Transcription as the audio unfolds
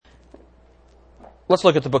Let's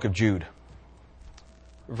look at the book of Jude.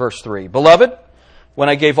 Verse 3. Beloved, when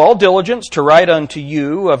I gave all diligence to write unto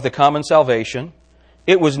you of the common salvation,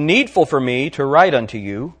 it was needful for me to write unto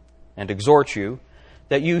you and exhort you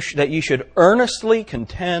that ye should earnestly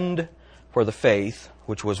contend for the faith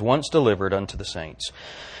which was once delivered unto the saints.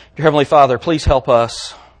 Dear Heavenly Father, please help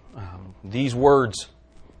us. These words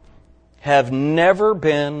have never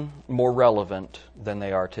been more relevant than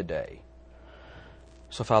they are today.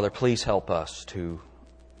 So, Father, please help us to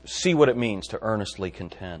see what it means to earnestly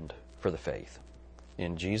contend for the faith.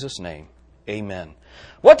 In Jesus' name, amen.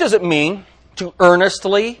 What does it mean to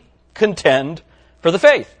earnestly contend for the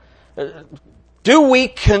faith? Do we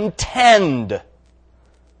contend,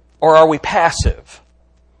 or are we passive?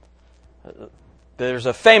 There's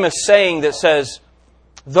a famous saying that says,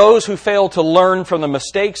 those who fail to learn from the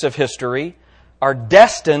mistakes of history are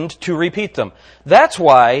destined to repeat them. That's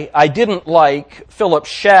why I didn't like Philip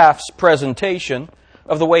Schaff's presentation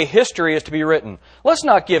of the way history is to be written. Let's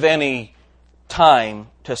not give any time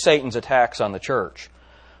to Satan's attacks on the church.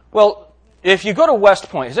 Well, if you go to West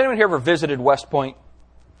Point, has anyone here ever visited West Point?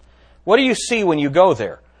 What do you see when you go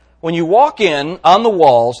there? When you walk in, on the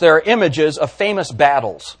walls, there are images of famous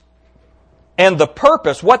battles. And the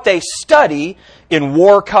purpose, what they study in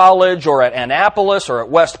War College or at Annapolis or at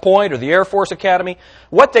West Point or the Air Force Academy,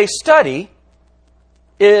 what they study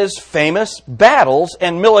is famous battles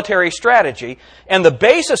and military strategy. And the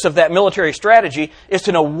basis of that military strategy is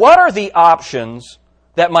to know what are the options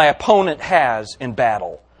that my opponent has in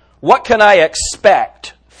battle. What can I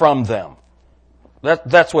expect from them?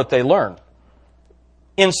 That's what they learn.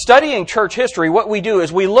 In studying church history, what we do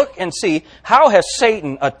is we look and see how has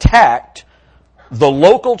Satan attacked the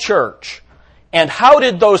local church, and how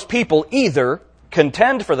did those people either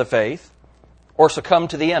contend for the faith or succumb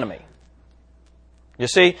to the enemy? You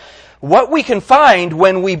see, what we can find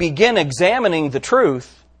when we begin examining the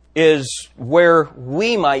truth is where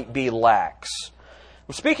we might be lax.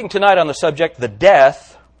 I'm speaking tonight on the subject, the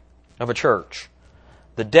death of a church.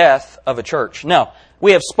 The death of a church. Now,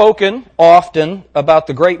 we have spoken often about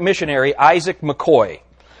the great missionary Isaac McCoy.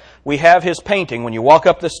 We have his painting. When you walk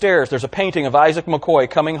up the stairs, there's a painting of Isaac McCoy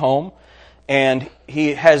coming home. And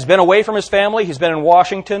he has been away from his family. He's been in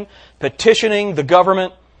Washington petitioning the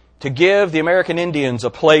government to give the American Indians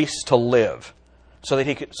a place to live so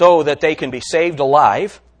that they can be saved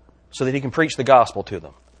alive, so that he can preach the gospel to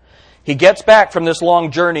them. He gets back from this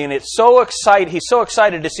long journey, and he's so excited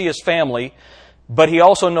to see his family, but he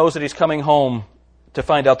also knows that he's coming home to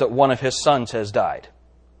find out that one of his sons has died.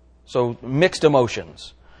 So mixed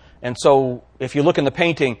emotions. And so if you look in the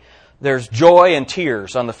painting, there's joy and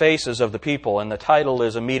tears on the faces of the people, and the title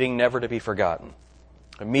is A Meeting Never to be Forgotten.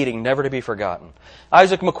 A meeting never to be forgotten.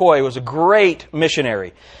 Isaac McCoy was a great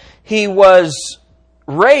missionary. He was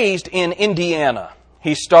raised in Indiana.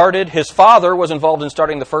 His father was involved in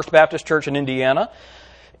starting the First Baptist Church in Indiana,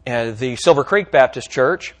 the Silver Creek Baptist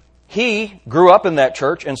Church. He grew up in that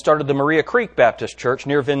church and started the Maria Creek Baptist Church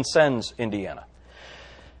near Vincennes, Indiana.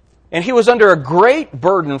 And he was under a great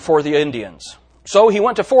burden for the Indians. So he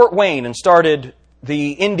went to Fort Wayne and started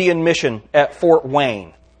the Indian mission at Fort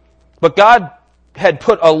Wayne. But God had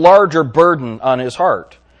put a larger burden on his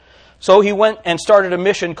heart. So he went and started a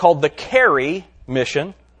mission called the Carey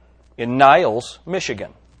Mission in Niles,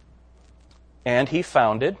 Michigan. And he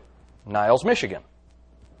founded Niles, Michigan.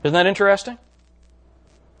 Isn't that interesting?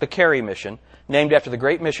 The Carey Mission, named after the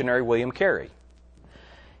great missionary William Carey.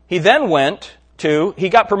 He then he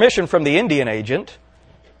got permission from the Indian agent,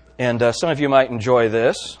 and some of you might enjoy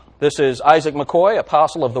this. This is Isaac McCoy,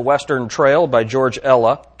 Apostle of the Western Trail by George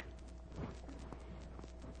Ella.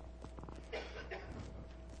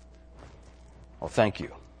 Well, thank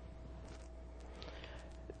you.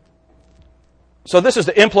 So this is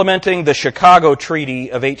implementing the Chicago Treaty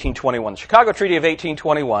of 1821. The Chicago Treaty of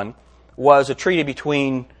 1821 was a treaty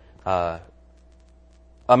between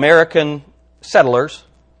American settlers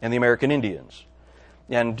and the American Indians.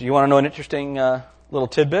 And do you want to know an interesting little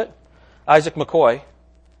tidbit? Isaac McCoy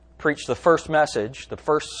preached the first message, the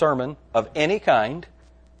first sermon of any kind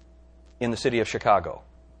in the city of Chicago.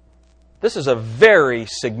 This is a very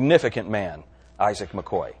significant man, Isaac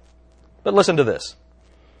McCoy. But listen to this.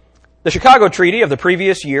 The Chicago Treaty of the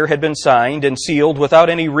previous year had been signed and sealed without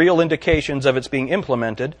any real indications of its being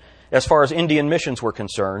implemented as far as Indian missions were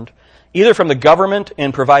concerned, either from the government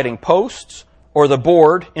in providing posts or the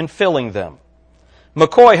board in filling them.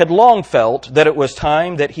 McCoy had long felt that it was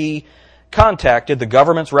time that he contacted the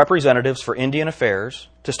government's representatives for Indian affairs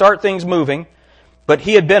to start things moving, but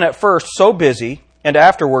he had been at first so busy and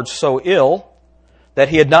afterwards so ill that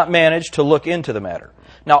he had not managed to look into the matter.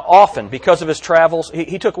 Now, often, because of his travels,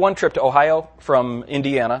 he took one trip to Ohio from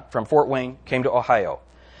Indiana, from Fort Wayne, came to Ohio.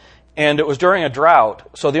 And it was during a drought,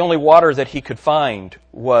 so the only water that he could find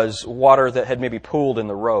was water that had maybe pooled in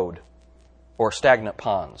the road or stagnant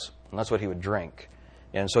ponds. And that's what he would drink.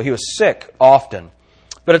 And so he was sick often.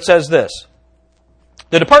 But it says this: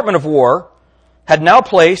 the Department of War had now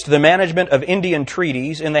placed the management of Indian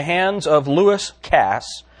treaties in the hands of Lewis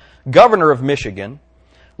Cass, governor of Michigan,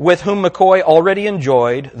 with whom McCoy already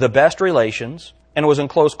enjoyed the best relations and was in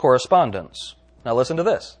close correspondence. Now listen to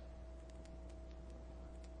this.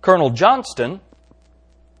 Colonel Johnston,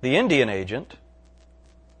 the Indian agent,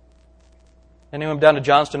 anyone down to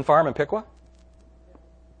Johnston Farm in Piqua?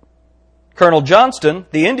 Colonel Johnston,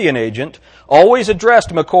 the Indian agent, always addressed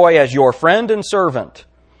McCoy as your friend and servant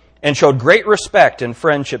and showed great respect and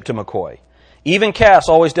friendship to McCoy. Even Cass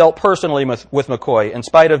always dealt personally with McCoy in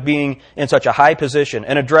spite of being in such a high position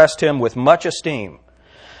and addressed him with much esteem.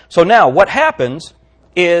 So now what happens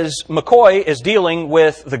is McCoy is dealing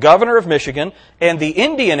with the governor of Michigan and the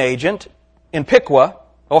Indian agent in Piqua,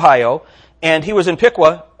 Ohio, and he was in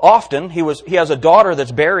Piqua often. He has a daughter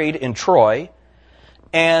that's buried in Troy,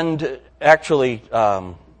 and actually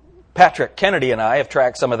Patrick Kennedy and I have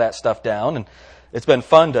tracked some of that stuff down, and it's been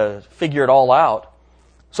fun to figure it all out.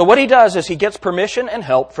 So what he does is he gets permission and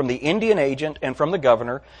help from the Indian agent and from the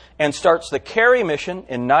governor and starts the Carey Mission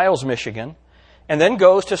in Niles, Michigan, and then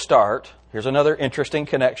goes to start, here's another interesting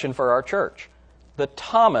connection for our church, the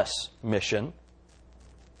Thomas Mission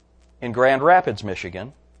in Grand Rapids,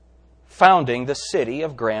 Michigan, founding the city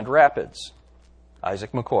of Grand Rapids.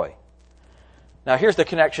 Isaac McCoy. Now here's the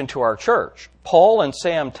connection to our church. Paul and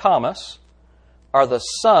Sam Thomas are the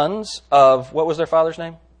sons of, what was their father's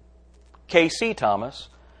name? K.C. Thomas,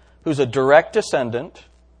 who's a direct descendant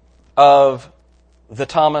of the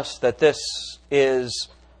Thomas that this is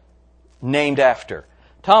named after.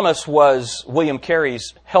 Thomas was William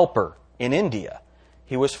Carey's helper in India.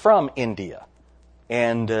 He was from India.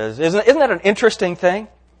 And isn't that an interesting thing?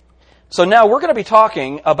 So now we're going to be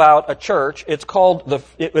talking about a church. It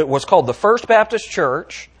was called the First Baptist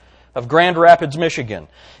Church of Grand Rapids, Michigan.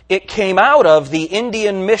 It came out of the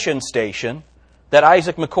Indian mission station that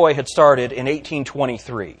Isaac McCoy had started in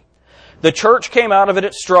 1823. The church came out of it.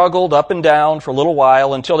 It struggled up and down for a little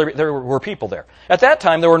while until there were people there. At that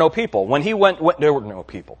time, there were no people. When he went, there were no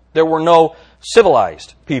people. There were no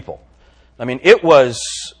civilized people. I mean, it was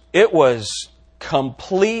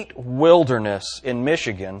complete wilderness in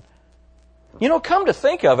Michigan. You know, come to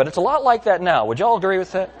think of it, it's a lot like that now. Would y'all agree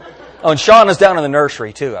with that? Oh, and Shawn is down in the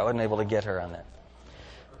nursery, too. I wasn't able to get her on that.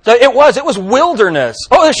 So it was wilderness.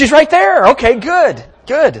 Oh, she's right there. Okay, good.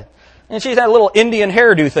 And she's had a little Indian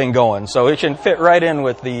hairdo thing going, so it can fit right in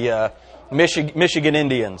with the Michigan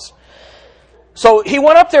Indians. So he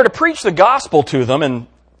went up there to preach the gospel to them, and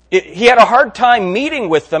he had a hard time meeting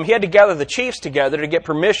with them. He had to gather the chiefs together to get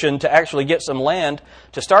permission to actually get some land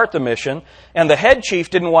to start the mission. And the head chief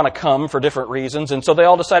didn't want to come for different reasons, and so they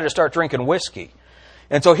all decided to start drinking whiskey.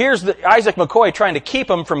 And so here's Isaac McCoy trying to keep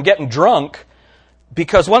them from getting drunk,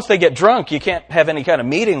 because once they get drunk, you can't have any kind of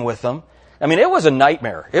meeting with them. I mean, it was a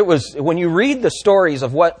nightmare. It was, when you read the stories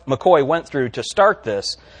of what McCoy went through to start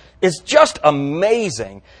this, it's just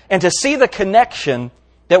amazing. And to see the connection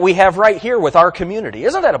that we have right here with our community.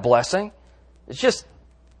 Isn't that a blessing?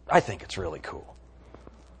 I think it's really cool.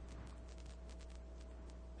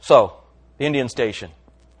 So, the Indian Station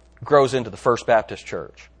grows into the First Baptist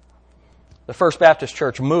Church. The First Baptist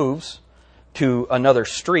Church moves to another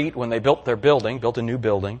street when they built a new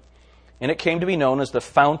building, and it came to be known as the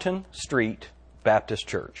Fountain Street Baptist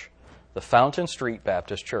Church. The Fountain Street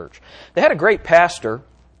Baptist Church. They had a great pastor.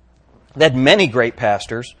 They had many great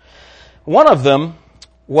pastors. One of them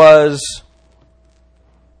was,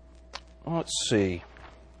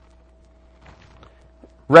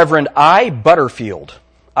 Reverend I. Butterfield.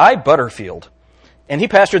 And he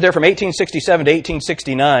pastored there from 1867 to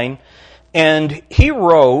 1869. And he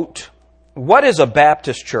wrote, What is a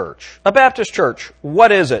Baptist church? A Baptist church,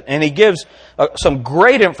 what is it? And he gives some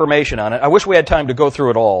great information on it. I wish we had time to go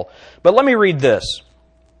through it all. But let me read this.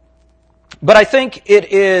 But I think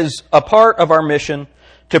it is a part of our mission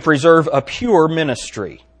to preserve a pure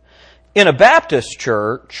ministry. In a Baptist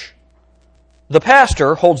church, the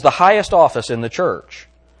pastor holds the highest office in the church,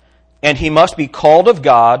 and he must be called of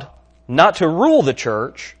God not to rule the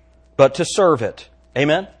church, but to serve it.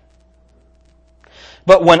 Amen?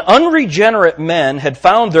 But when unregenerate men had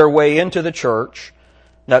found their way into the church,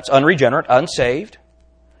 that's unregenerate, unsaved,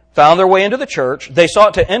 found their way into the church, they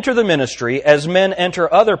sought to enter the ministry as men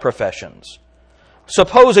enter other professions,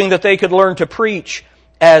 supposing that they could learn to preach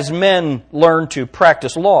as men learned to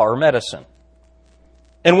practice law or medicine.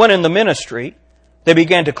 And when in the ministry, they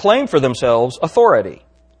began to claim for themselves authority.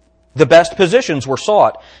 The best positions were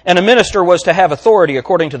sought, and a minister was to have authority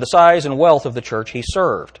according to the size and wealth of the church he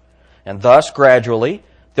served. And thus, gradually,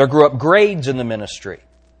 there grew up grades in the ministry.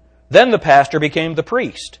 Then the pastor became the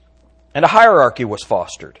priest, and a hierarchy was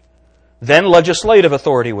fostered. Then legislative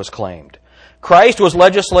authority was claimed. Christ was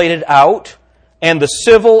legislated out, and the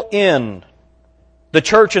civil in. The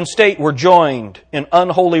church and state were joined in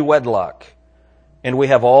unholy wedlock, and we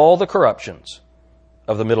have all the corruptions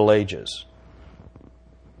of the Middle Ages.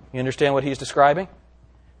 You understand what he's describing?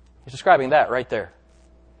 He's describing that right there.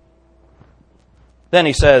 Then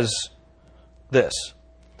he says this: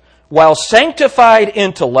 while sanctified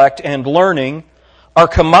intellect and learning are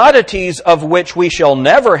commodities of which we shall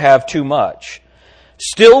never have too much,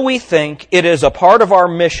 still we think it is a part of our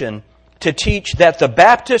mission to teach that the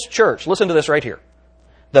Baptist Church, listen to this right here,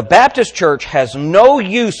 the Baptist Church has no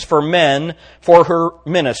use for men for her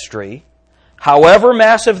ministry, however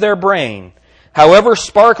massive their brain, however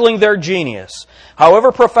sparkling their genius,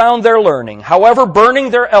 however profound their learning, however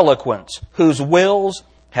burning their eloquence, whose wills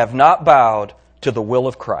have not bowed to the will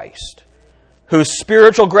of Christ, whose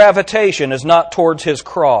spiritual gravitation is not towards His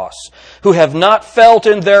cross, who have not felt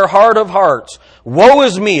in their heart of hearts, woe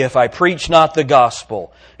is me if I preach not the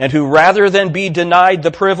gospel, and who rather than be denied the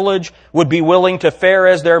privilege would be willing to fare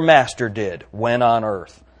as their master did when on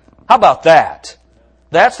earth. How about that?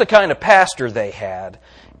 That's the kind of pastor they had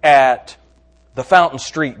at the Fountain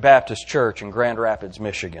Street Baptist Church in Grand Rapids,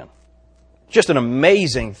 Michigan. Just an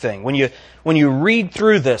amazing thing. When you read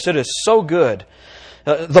through this, it is so good.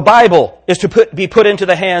 The Bible is to be put into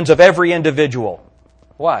the hands of every individual.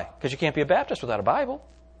 Why? Because you can't be a Baptist without a Bible.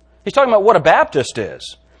 He's talking about what a Baptist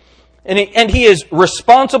is. And he is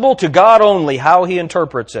responsible to God only how he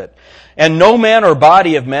interprets it. And no man or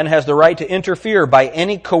body of men has the right to interfere by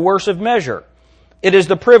any coercive measure. It is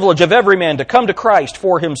the privilege of every man to come to Christ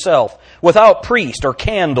for himself, without priest or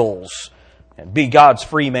candles, and be God's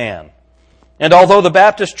free man. And although the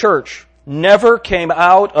Baptist Church never came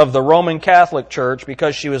out of the Roman Catholic Church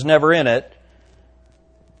because she was never in it,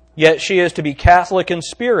 yet she is to be Catholic in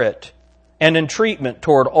spirit and in treatment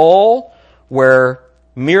toward all where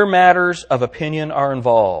mere matters of opinion are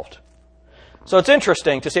involved. So it's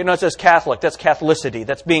interesting to see, it says Catholic, that's Catholicity,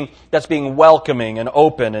 that's being welcoming and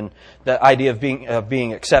open, and the idea of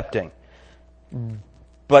being accepting,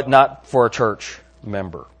 but not for a church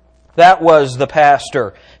member. That was the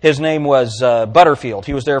pastor. His name was Butterfield.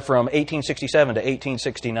 He was there from 1867 to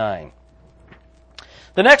 1869.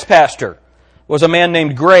 The next pastor was a man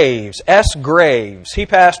named Graves, S. Graves. He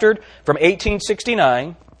pastored from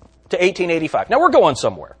 1869 to 1885. Now we're going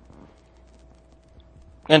somewhere.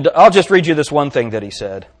 And I'll just read you this one thing that he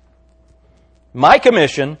said. My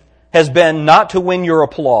commission has been not to win your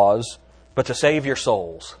applause, but to save your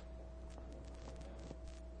souls.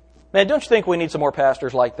 Man, don't you think we need some more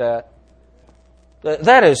pastors like that?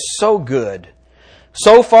 That is so good.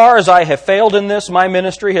 So far as I have failed in this, my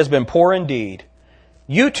ministry has been poor indeed.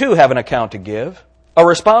 You too have an account to give, a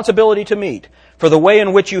responsibility to meet, for the way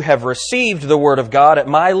in which you have received the word of God at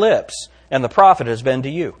my lips, and the prophet has been to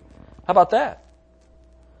you. How about that?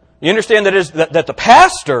 You understand that the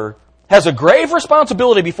pastor has a grave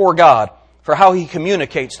responsibility before God for how he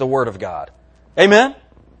communicates the word of God. Amen?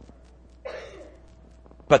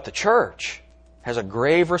 But the church has a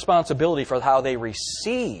grave responsibility for how they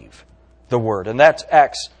receive the word. And that's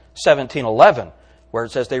Acts 17:11, where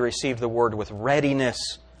it says they receive the word with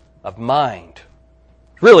readiness of mind.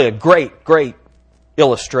 Really a great, great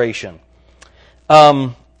illustration.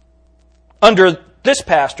 Under this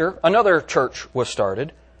pastor, another church was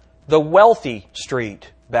started, the Wealthy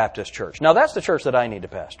Street Baptist Church. Now that's the church that I need to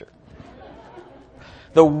pastor.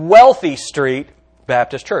 The Wealthy Street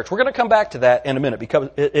Baptist Church. We're going to come back to that in a minute because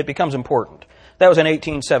it becomes important. That was in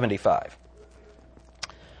 1875.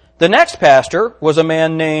 The next pastor was a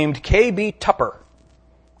man named K.B. Tupper.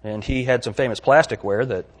 And he had some famous plasticware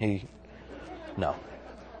that he... No.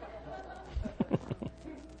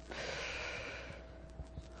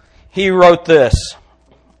 He wrote this.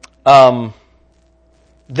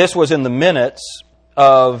 This was in the minutes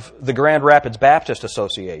of the Grand Rapids Baptist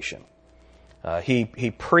Association.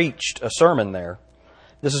 He preached a sermon there.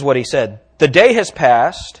 This is what he said. The day has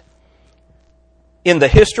passed in the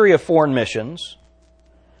history of foreign missions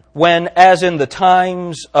when, as in the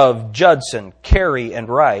times of Judson, Carey, and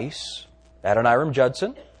Rice, Adoniram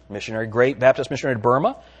Judson, missionary, great Baptist missionary to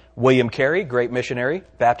Burma, William Carey, great missionary,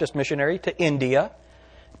 Baptist missionary to India,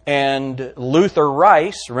 and Luther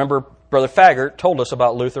Rice, remember Brother Faggart told us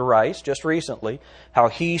about Luther Rice just recently, how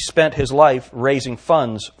he spent his life raising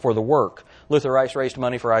funds for the work. Luther Rice raised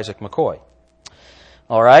money for Isaac McCoy.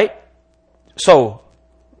 All right? So,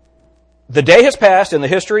 the day has passed in the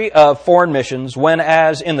history of foreign missions when,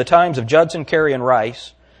 as in the times of Judson, Carey, and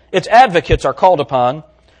Rice, its advocates are called upon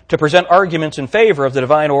to present arguments in favor of the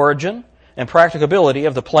divine origin and practicability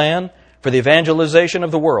of the plan for the evangelization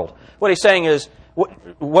of the world. What he's saying is,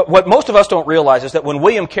 what most of us don't realize is that when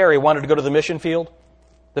William Carey wanted to go to the mission field,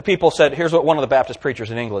 the people said, here's what one of the Baptist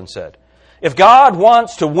preachers in England said: if God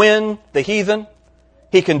wants to win the heathen,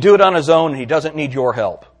 He can do it on His own and He doesn't need your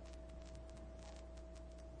help.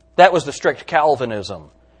 That was the strict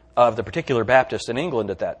Calvinism of the particular Baptists in England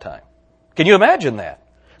at that time. Can you imagine that?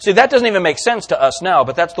 See, that doesn't even make sense to us now,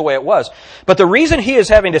 but that's the way it was. But the reason he is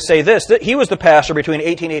having to say this, that he was the pastor between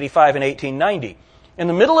 1885 and 1890. In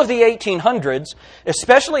the middle of the 1800s,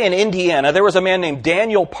 especially in Indiana, there was a man named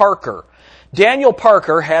Daniel Parker. Daniel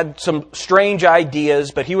Parker had some strange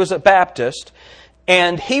ideas, but he was a Baptist,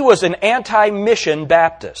 and he was an anti-mission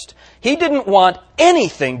Baptist. He didn't want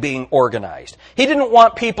anything being organized. He didn't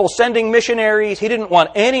want people sending missionaries. He didn't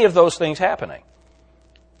want any of those things happening.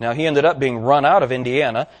 Now, he ended up being run out of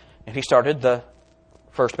Indiana, and he started the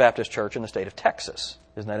First Baptist Church in the state of Texas.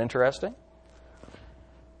 Isn't that interesting?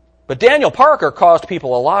 But Daniel Parker caused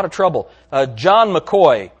people a lot of trouble. John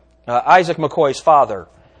McCoy, Isaac McCoy's father,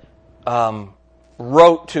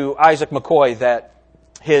 wrote to Isaac McCoy that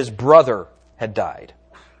his brother had died.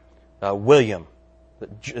 William.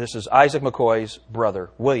 This is Isaac McCoy's brother.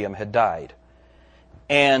 William had died.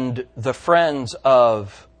 And the friends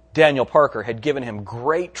of Daniel Parker had given him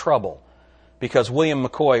great trouble because William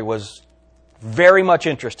McCoy was very much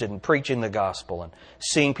interested in preaching the gospel and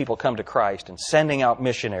seeing people come to Christ and sending out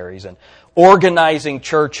missionaries and organizing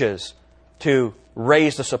churches to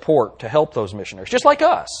raise the support to help those missionaries, just like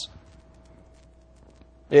us.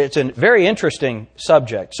 It's a very interesting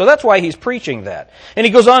subject. So that's why he's preaching that. And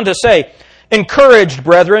he goes on to say, encouraged,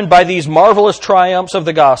 brethren, by these marvelous triumphs of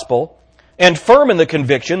the gospel, and firm in the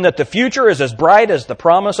conviction that the future is as bright as the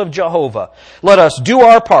promise of Jehovah, let us do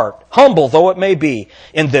our part, humble though it may be,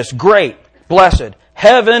 in this great, blessed,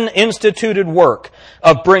 heaven-instituted work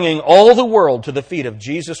of bringing all the world to the feet of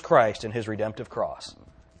Jesus Christ and His redemptive cross.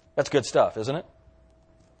 That's good stuff, isn't it?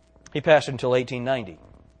 He pastored until 1890.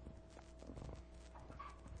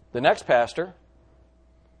 The next pastor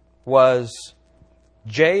was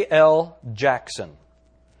J.L. Jackson.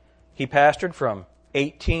 He pastored from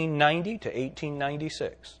 1890 to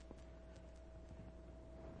 1896.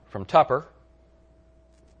 From Tupper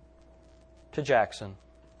to Jackson,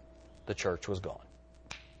 the church was gone.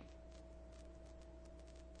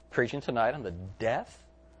 Preaching tonight on the death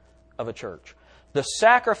of a church. The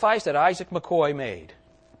sacrifice that Isaac McCoy made,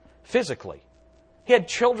 physically. He had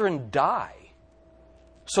children die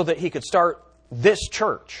so that he could start this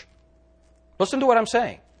church. Listen to what I'm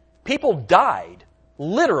saying. People died,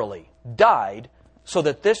 literally died, so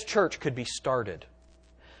that this church could be started.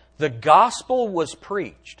 The gospel was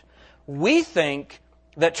preached. We think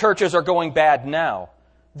that churches are going bad now.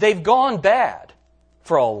 They've gone bad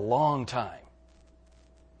for a long time.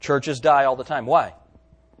 Churches die all the time. Why?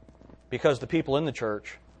 Because the people in the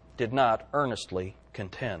church did not earnestly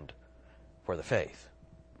contend for the faith.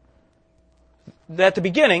 At the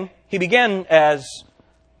beginning, he began as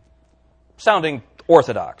sounding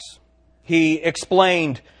orthodox. He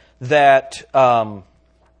explained that,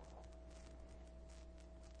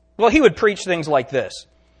 he would preach things like this.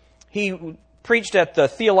 He preached at the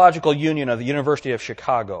Theological Union of the University of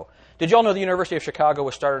Chicago. Did you all know the University of Chicago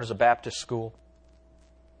was started as a Baptist school?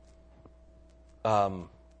 John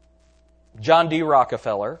D.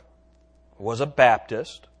 Rockefeller was a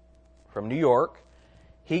Baptist from New York.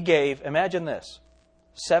 He gave, imagine this,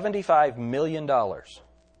 $75 million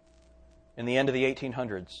in the end of the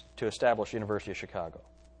 1800s to establish the University of Chicago.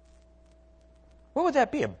 What would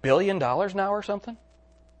that be, $1 billion now or something?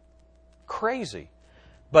 Crazy.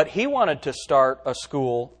 But he wanted to start a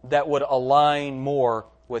school that would align more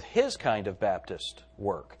with his kind of Baptist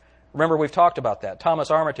work. Remember, we've talked about that. Thomas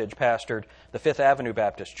Armitage pastored the Fifth Avenue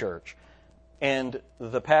Baptist Church. And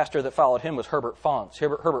the pastor that followed him was Herbert Fonts.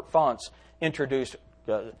 Herbert Fonts introduced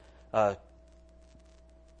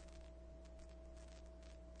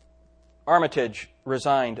Armitage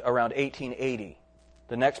resigned around 1880.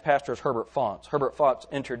 The next pastor is Herbert Fonts. Herbert Fonts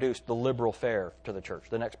introduced the liberal fare to the church,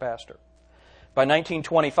 the next pastor. By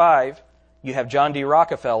 1925, you have John D.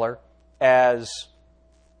 Rockefeller as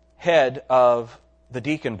head of the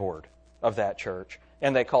deacon board of that church,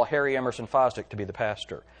 and they call Harry Emerson Fosdick to be the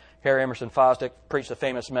pastor. Harry Emerson Fosdick preached the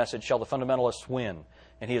famous message, "Shall the Fundamentalists Win?"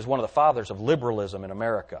 And he is one of the fathers of liberalism in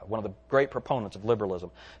America, one of the great proponents of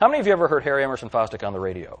liberalism. How many of you ever heard Harry Emerson Fosdick on the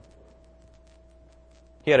radio?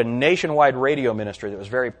 He had a nationwide radio ministry that was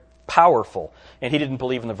very powerful, and he didn't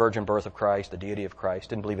believe in the virgin birth of Christ, the deity of Christ,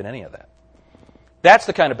 didn't believe in any of that. That's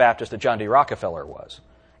the kind of Baptist that John D. Rockefeller was,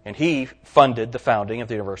 and he funded the founding of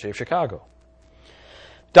the University of Chicago.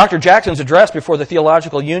 Dr. Jackson's address before the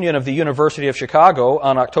Theological Union of the University of Chicago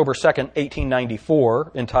on October 2nd,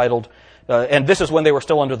 1894, entitled, and this is when they were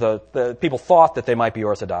still under the people thought that they might be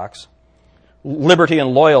Orthodox, Liberty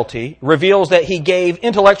and Loyalty, reveals that he gave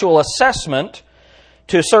intellectual assessment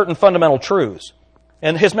to certain fundamental truths.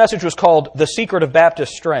 And his message was called The Secret of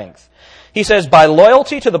Baptist Strength. He says, by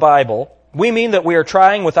loyalty to the Bible, we mean that we are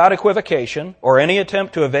trying without equivocation or any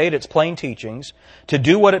attempt to evade its plain teachings to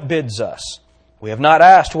do what it bids us. We have not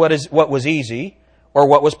asked what was easy or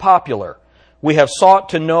what was popular. We have sought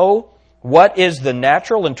to know what is the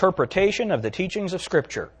natural interpretation of the teachings of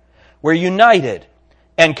Scripture. We're united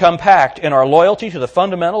and compact in our loyalty to the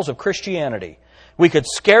fundamentals of Christianity. We could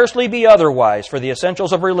scarcely be otherwise, for the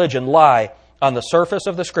essentials of religion lie on the surface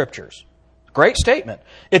of the Scriptures. Great statement.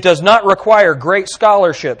 It does not require great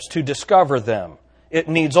scholarships to discover them. It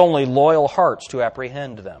needs only loyal hearts to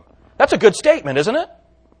apprehend them. That's a good statement, isn't it?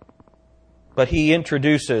 But he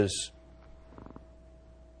introduces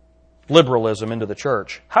liberalism into the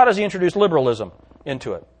church. How does he introduce liberalism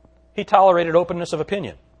into it? He tolerated openness of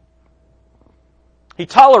opinion. He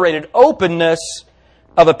tolerated openness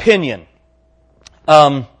of opinion.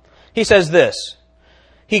 He says this.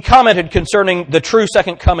 He commented concerning the true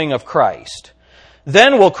second coming of Christ.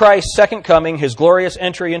 Then will Christ's second coming, His glorious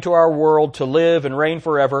entry into our world to live and reign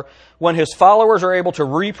forever, when His followers are able to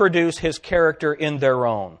reproduce His character in their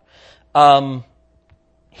own.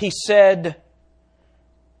 He said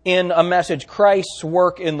in a message, Christ's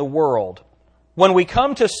work in the world. When we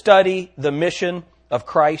come to study the mission of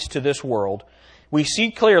Christ to this world, we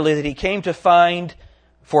see clearly that He came to find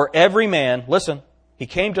for every man, listen, He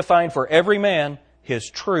came to find for every man his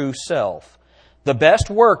true self. The best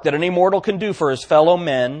work that any mortal can do for his fellow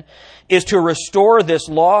men is to restore this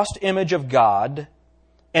lost image of God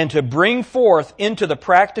and to bring forth into the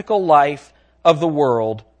practical life of the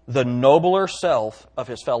world the nobler self of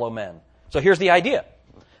his fellow men. So here's the idea.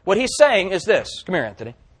 What he's saying is this. Come here,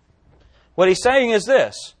 Anthony. What he's saying is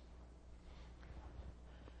this.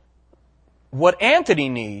 What Anthony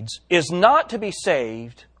needs is not to be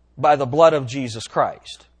saved by the blood of Jesus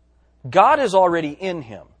Christ. God is already in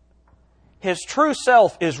him. His true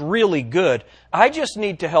self is really good. I just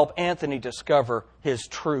need to help Anthony discover his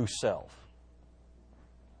true self.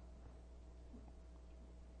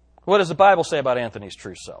 What does the Bible say about Anthony's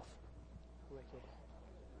true self? Wicked.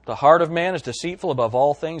 The heart of man is deceitful above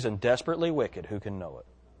all things and desperately wicked. Who can know it?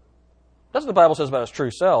 That's what the Bible says about his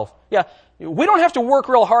true self. Yeah, we don't have to work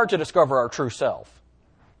real hard to discover our true self.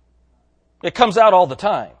 It comes out all the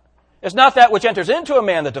time. It's not that which enters into a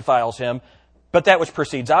man that defiles him, but that which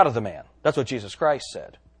proceeds out of the man. That's what Jesus Christ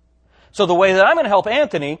said. So the way that I'm going to help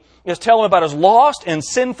Anthony is tell him about his lost and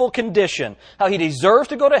sinful condition, how he deserves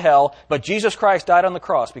to go to hell, but Jesus Christ died on the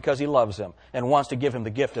cross because He loves him and wants to give him the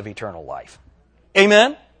gift of eternal life.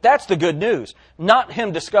 Amen? That's the good news, not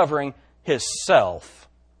him discovering his self.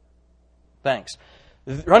 Thanks.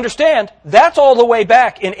 Understand, that's all the way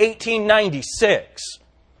back in 1896.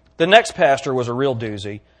 The next pastor was a real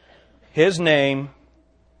doozy. His name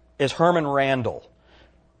is Herman Randall.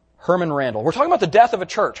 Herman Randall. We're talking about the death of a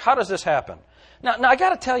church. How does this happen? Now I got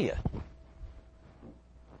to tell you.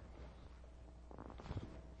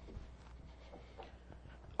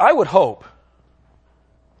 I would hope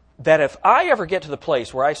that if I ever get to the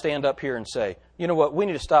place where I stand up here and say, you know what, we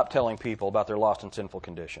need to stop telling people about their lost and sinful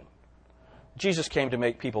condition. Jesus came to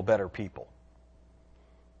make people better people.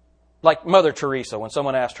 Like Mother Teresa, when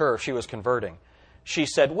someone asked her if she was converting, she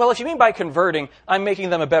said, well, if you mean by converting, I'm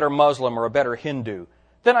making them a better Muslim or a better Hindu,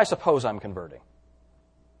 then I suppose I'm converting.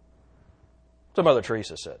 So Mother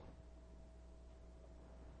Teresa said.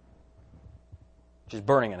 She's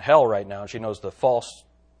burning in hell right now, and she knows the false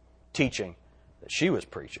teaching that she was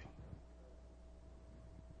preaching.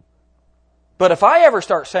 But if I ever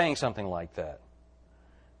start saying something like that,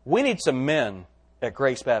 we need some men at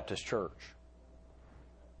Grace Baptist Church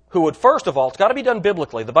who would, first of all, it's got to be done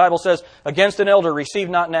biblically. The Bible says, against an elder, receive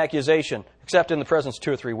not an accusation, except in the presence of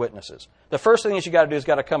 2 or 3 witnesses. The first thing that you got to do is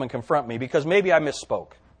got to come and confront me, because maybe I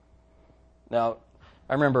misspoke. Now,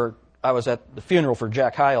 I remember I was at the funeral for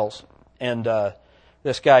Jack Hiles, and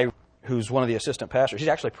this guy who's one of the assistant pastors, he's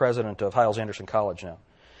actually president of Hiles-Anderson College now.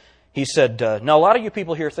 He said, now a lot of you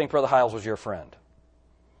people here think Brother Hiles was your friend.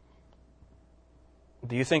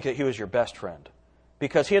 Do you think that he was your best friend?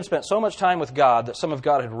 Because he had spent so much time with God that some of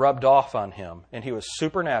God had rubbed off on him, and he was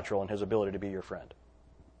supernatural in his ability to be your friend.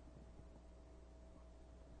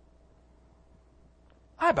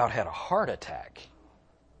 I about had a heart attack.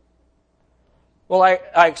 Well,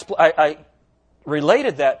 I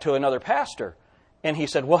related that to another pastor, and he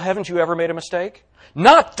said, well, haven't you ever made a mistake?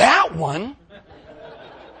 Not that one.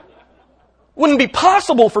 Wouldn't be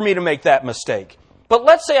possible for me to make that mistake. But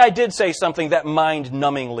let's say I did say something that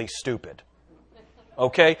mind-numbingly stupid.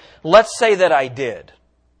 Okay? Let's say that I did.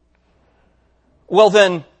 Well,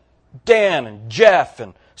 then, Dan and Jeff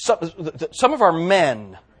and some of our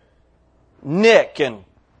men, Nick and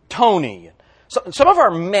Tony, some of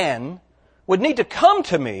our men would need to come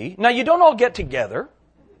to me. Now, you don't all get together,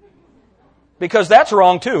 because that's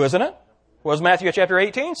wrong too, isn't it? What does Matthew chapter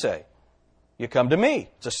 18 say? You come to me.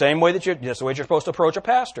 It's the same way that's the way you're supposed to approach a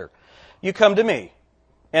pastor. You come to me.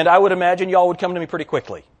 And I would imagine y'all would come to me pretty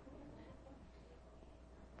quickly.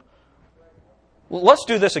 Well, let's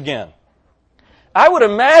do this again. I would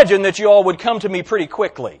imagine that you all would come to me pretty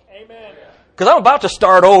quickly. Amen. Because I'm about to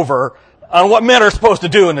start over on what men are supposed to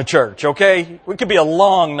do in the church, okay? It could be a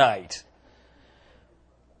long night.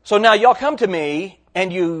 So now y'all come to me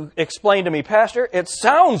and you explain to me, Pastor, it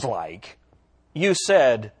sounds like you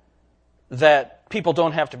said that people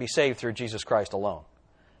don't have to be saved through Jesus Christ alone.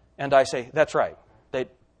 And I say, that's right.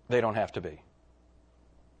 They don't have to be.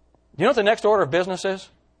 You know what the next order of business is?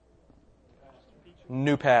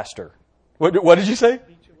 New pastor. What did you say?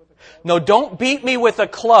 No, don't beat me with a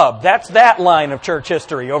club. That's that line of church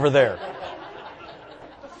history over there.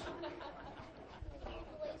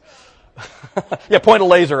 Yeah, point a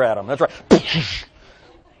laser at them. That's right.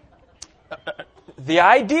 The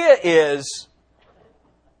idea is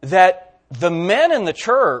that the men in the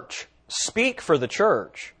church speak for the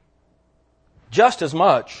church just as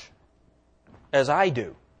much as I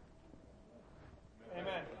do.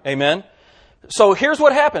 Amen. Amen. So here's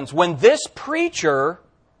what happens. When this preacher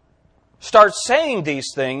starts saying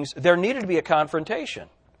these things, there needed to be a confrontation.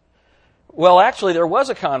 Well, actually, there was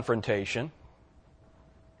a confrontation.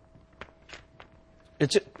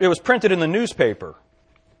 It was printed in the newspaper.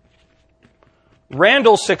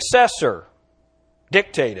 Randall's successor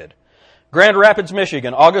dictated. Grand Rapids,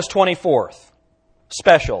 Michigan, August 24th.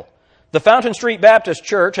 Special. The Fountain Street Baptist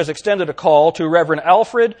Church has extended a call to Reverend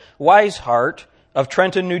Alfred Weishart of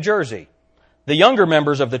Trenton, New Jersey. The younger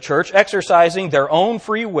members of the church exercising their own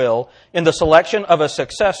free will in the selection of a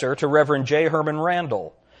successor to Reverend J. Herman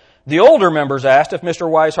Randall. The older members asked if Mr.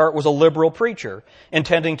 Weishart was a liberal preacher,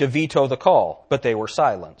 intending to veto the call, but they were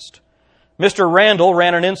silenced. Mr. Randall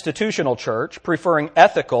ran an institutional church, preferring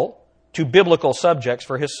ethical to biblical subjects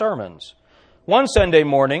for his sermons. One Sunday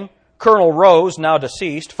morning, Colonel Rose, now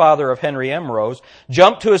deceased, father of Henry M. Rose,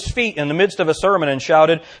 jumped to his feet in the midst of a sermon and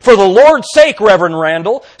shouted, "For the Lord's sake, Reverend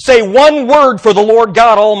Randall, say one word for the Lord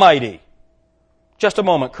God Almighty." "Just a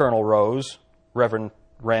moment, Colonel Rose," Reverend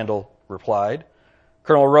Randall replied.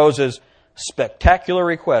 Colonel Rose's spectacular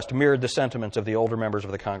request mirrored the sentiments of the older members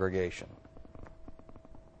of the congregation.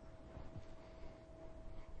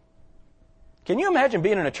 Can you imagine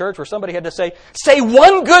being in a church where somebody had to say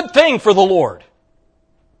one good thing for the Lord?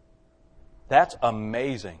 That's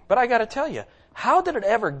amazing. But I got to tell you, how did it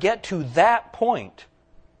ever get to that point?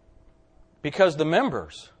 Because the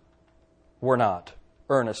members were not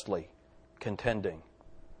earnestly contending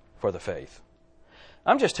for the faith.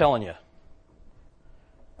 I'm just telling you,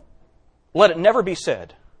 let it never be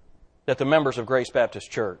said that the members of Grace Baptist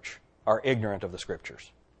Church are ignorant of the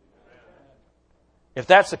Scriptures. If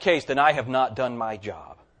that's the case, then I have not done my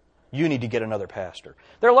job. You need to get another pastor.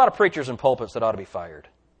 There are a lot of preachers in pulpits that ought to be fired.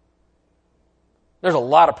 There's a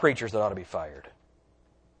lot of preachers that ought to be fired.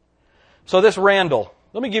 So this Randall,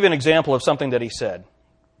 let me give you an example of something that he said.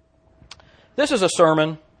 This is a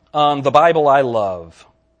sermon on the Bible I love.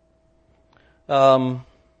 And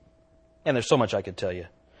there's so much I could tell you.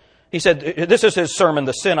 He said, this is his sermon,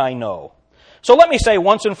 The Sin I Know. So let me say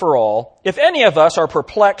once and for all, if any of us are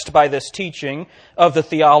perplexed by this teaching of the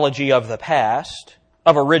theology of the past,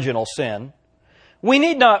 of original sin, we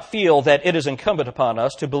need not feel that it is incumbent upon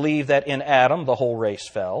us to believe that in Adam the whole race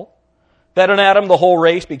fell, that in Adam the whole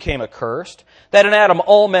race became accursed, that in Adam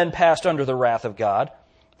all men passed under the wrath of God.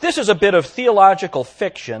 This is a bit of theological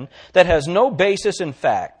fiction that has no basis in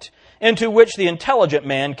fact, and to which the intelligent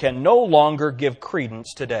man can no longer give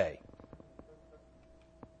credence today.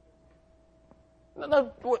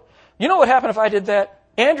 You know what happened if I did that?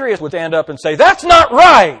 Andrea would stand up and say, "That's not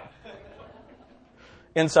right!"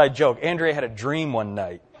 Inside joke. Andrea had a dream one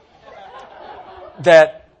night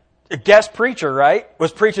that a guest preacher, right,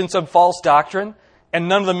 was preaching some false doctrine, And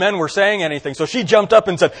none of the men were saying anything. So she jumped up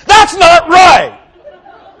and said, "That's not right!"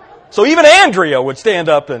 So even Andrea would stand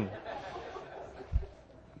up and...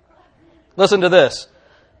 Listen to this.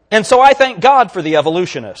 And so I thank God for the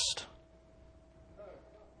evolutionist.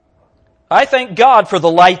 I thank God for the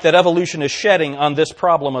light that evolution is shedding on this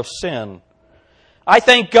problem of sin. I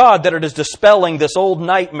thank God that it is dispelling this old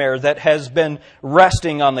nightmare that has been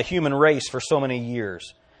resting on the human race for so many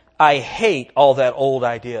years. I hate all that old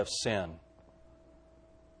idea of sin.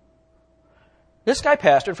 This guy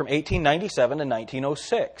pastored from 1897 to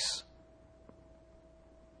 1906.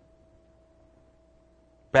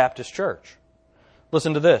 Baptist Church.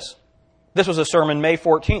 Listen to this. This was a sermon May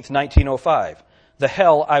 14th, 1905. The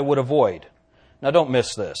hell I would avoid. Now don't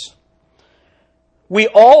miss this. We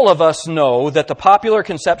all of us know that the popular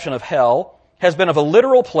conception of hell has been of a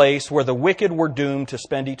literal place where the wicked were doomed to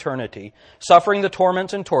spend eternity, suffering the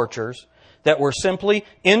torments and tortures that were simply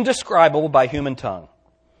indescribable by human tongue.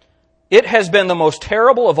 It has been the most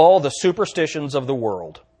terrible of all the superstitions of the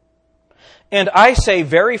world. And I say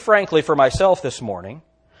very frankly for myself this morning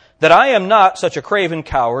that I am not such a craven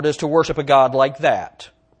coward as to worship a God like that.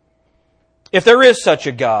 If there is such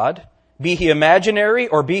a God, be he imaginary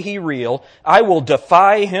or be he real, I will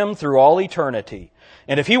defy him through all eternity.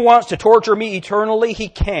 And if he wants to torture me eternally, he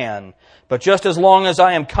can. But just as long as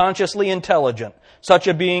I am consciously intelligent, such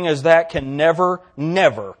a being as that can never,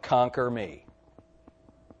 never conquer me.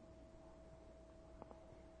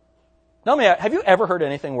 Now, have you ever heard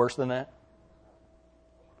anything worse than that?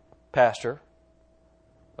 Pastor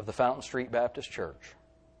of the Fountain Street Baptist Church.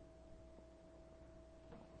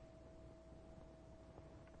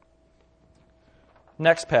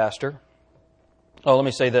 Next pastor. Oh, let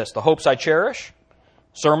me say this. The Hopes I Cherish.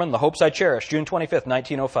 Sermon, The Hopes I Cherish, June 25th,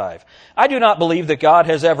 1905. I do not believe that God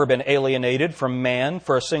has ever been alienated from man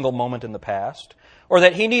for a single moment in the past, or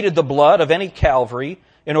that he needed the blood of any Calvary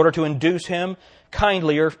in order to induce him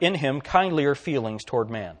kindlier feelings toward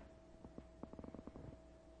man.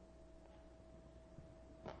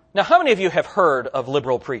 Now, how many of you have heard of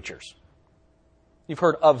liberal preachers? You've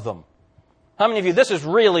heard of them. How many of you, this is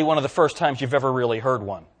really one of the first times you've ever really heard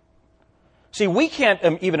one? See, we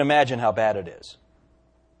can't even imagine how bad it is.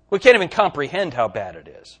 We can't even comprehend how bad it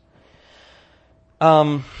is.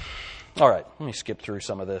 All right, let me skip through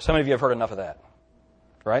some of this. How many of you have heard enough of that?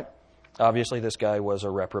 Right? Obviously, this guy was a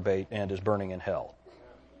reprobate and is burning in hell.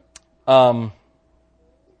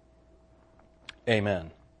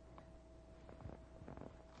 Amen.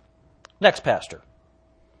 Next pastor,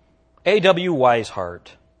 A.W. Weishart.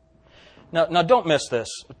 Now, don't miss this.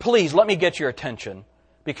 Please, let me get your attention,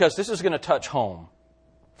 because this is going to touch home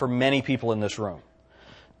for many people in this room.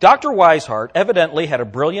 Dr. Weishart evidently had a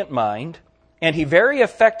brilliant mind, and he very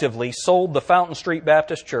effectively sold the Fountain Street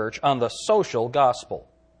Baptist Church on the social gospel.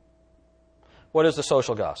 What is the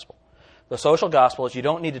social gospel? The social gospel is you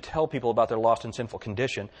don't need to tell people about their lost and sinful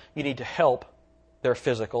condition. You need to help their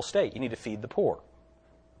physical state. You need to feed the poor.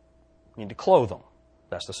 You need to clothe them.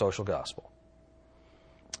 That's the social gospel.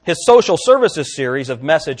 His social services series of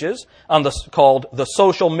messages called The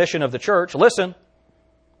Social Mission of the Church, listen,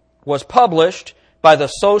 was published by the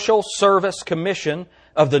Social Service Commission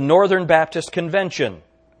of the Northern Baptist Convention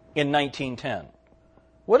in 1910.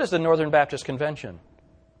 What is the Northern Baptist Convention?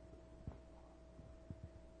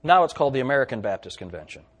 Now it's called the American Baptist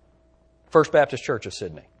Convention. First Baptist Church of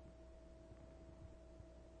Sydney.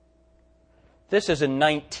 This is in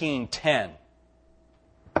 1910.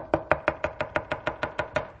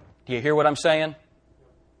 Do you hear what I'm saying?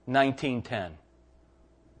 1910.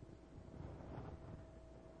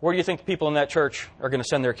 Where do you think the people in that church are going to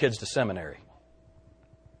send their kids to seminary?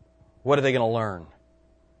 What are they going to learn?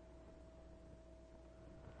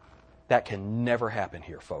 That can never happen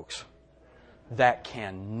here, folks. That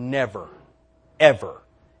can never, ever,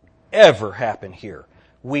 ever happen here.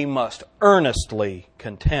 We must earnestly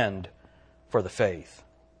contend for the faith.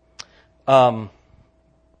 I'm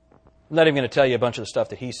not even going to tell you a bunch of the stuff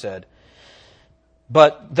that he said.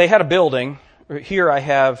 But they had a building. Here I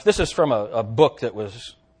have, this is from a book that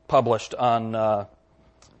was published on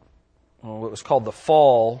what was called The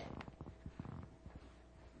Fall.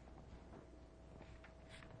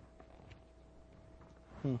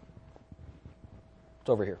 It's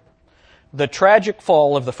over here. The Tragic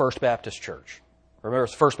Fall of the First Baptist Church. Remember,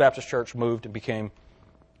 the First Baptist Church moved and became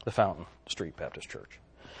the Fountain Street Baptist Church.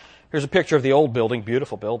 Here's a picture of the old building,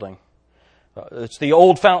 beautiful building. It's the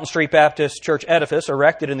old Fountain Street Baptist Church edifice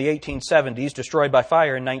erected in the 1870s, destroyed by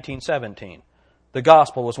fire in 1917. The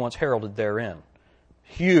gospel was once heralded therein.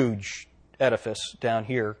 Huge edifice down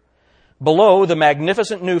here. Below, the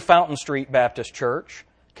magnificent new Fountain Street Baptist Church,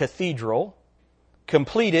 cathedral,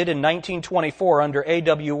 completed in 1924 under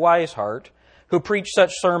A.W. Weishart, who preached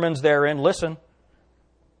such sermons therein, listen,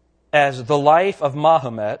 as The Life of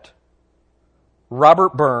Mahomet,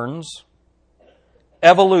 Robert Burns,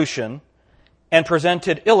 Evolution, and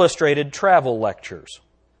presented illustrated travel lectures.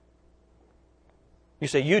 You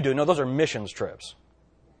say, you do? No, those are missions trips.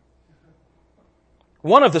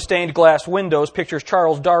 One of the stained glass windows pictures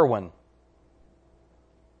Charles Darwin,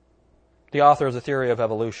 the author of the theory of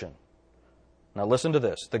evolution. Now listen to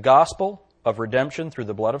this. The gospel of redemption through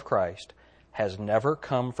the blood of Christ has never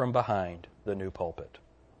come from behind the new pulpit.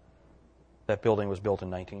 That building was built in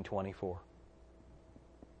 1924.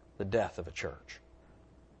 The death of a church.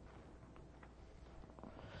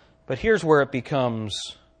 But here's where it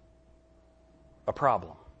becomes a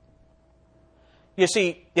problem. You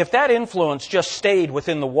see, if that influence just stayed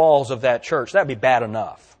within the walls of that church, that'd be bad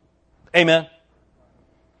enough. Amen?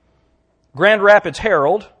 Grand Rapids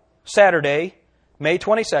Herald, Saturday, May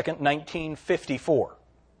 22nd, 1954.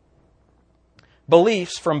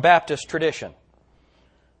 Beliefs from Baptist tradition.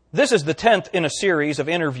 This is the 10th in a series of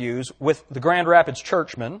interviews with the Grand Rapids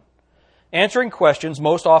churchmen, answering questions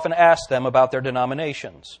most often asked them about their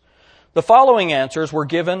denominations. The following answers were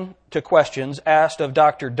given to questions asked of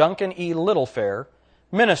Dr. Duncan E. Littlefair,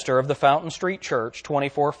 minister of the Fountain Street Church,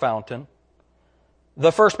 24 Fountain.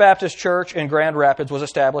 The First Baptist Church in Grand Rapids was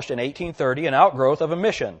established in 1830, an outgrowth of a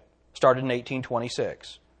mission, started in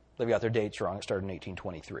 1826. They've got their dates wrong. It started in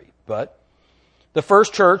 1823. But the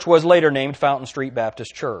first church was later named Fountain Street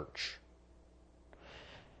Baptist Church.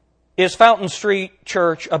 Is Fountain Street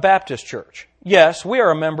Church a Baptist church? Yes, we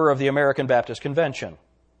are a member of the American Baptist Convention.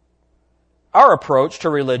 Our approach to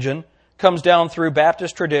religion comes down through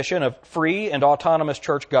Baptist tradition of free and autonomous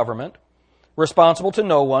church government, responsible to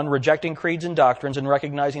no one, rejecting creeds and doctrines, and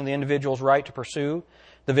recognizing the individual's right to pursue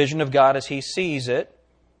the vision of God as he sees it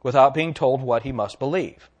without being told what he must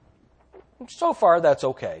believe. So far, that's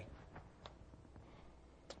okay.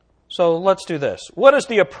 So let's do this. What is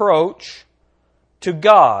the approach to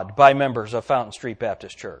God by members of Fountain Street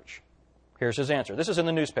Baptist Church? Here's his answer. This is in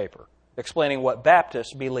the newspaper, explaining what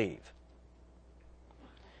Baptists believe.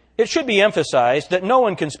 It should be emphasized that no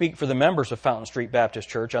one can speak for the members of Fountain Street Baptist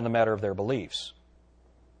Church on the matter of their beliefs.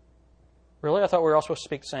 Really? I thought we were all supposed to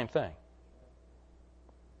speak the same thing.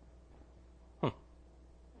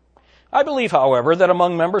 I believe, however, that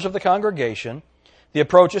among members of the congregation, the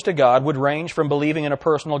approaches to God would range from believing in a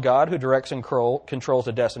personal God who directs and controls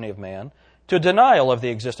the destiny of man to denial of the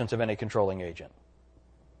existence of any controlling agent.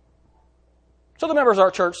 So the members of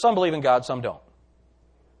our church, some believe in God, some don't.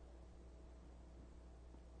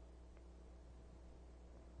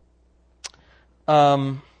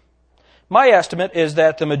 My estimate is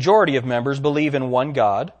that the majority of members believe in one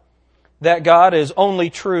God, that God is the only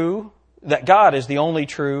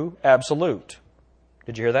true absolute.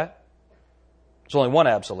 Did you hear that? There's only one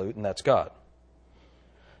absolute, and that's God.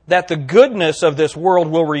 That the goodness of this world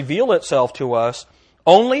will reveal itself to us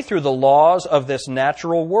only through the laws of this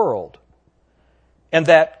natural world, and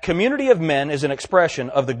that community of men is an expression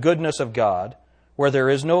of the goodness of God. Where there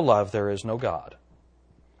is no love, there is no God.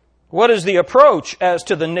 What is the approach as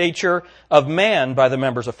to the nature of man by the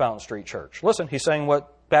members of Fountain Street Church? Listen, he's saying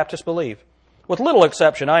what Baptists believe. With little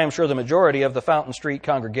exception, I am sure the majority of the Fountain Street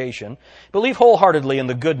congregation believe wholeheartedly in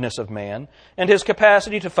the goodness of man and his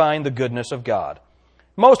capacity to find the goodness of God.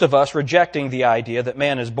 Most of us rejecting the idea that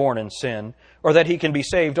man is born in sin or that he can be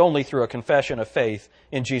saved only through a confession of faith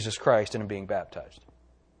in Jesus Christ and in being baptized.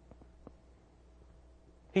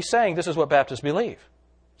 He's saying this is what Baptists believe.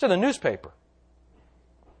 It's in the newspaper.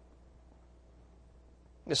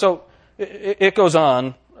 So it goes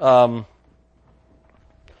on. Let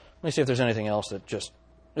me see if there's anything else that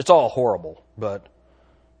it's all horrible, but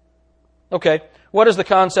okay. What is the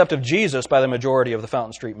concept of Jesus by the majority of the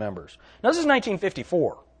Fountain Street members? Now, this is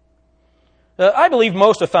 1954. I believe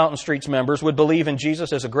most of Fountain Street's members would believe in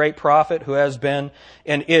Jesus as a great prophet who has been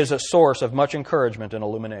and is a source of much encouragement and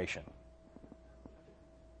illumination.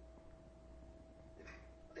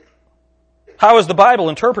 How is the Bible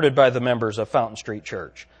interpreted by the members of Fountain Street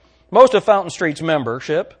Church? Most of Fountain Street's members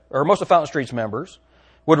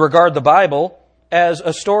would regard the Bible as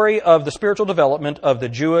a story of the spiritual development of the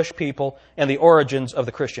Jewish people and the origins of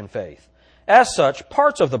the Christian faith. As such,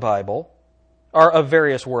 parts of the Bible are of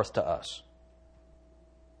various worth to us.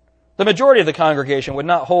 The majority of the congregation would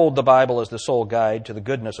not hold the Bible as the sole guide to the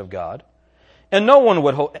goodness of God, and no one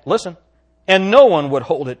would hold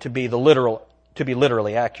it to be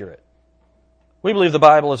literally accurate. We believe the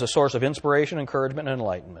Bible is a source of inspiration, encouragement, and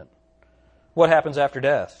enlightenment. What happens after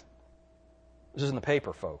death? This is in the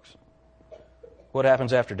paper, folks. What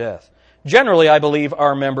happens after death? Generally, I believe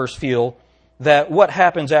our members feel that what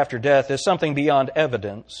happens after death is something beyond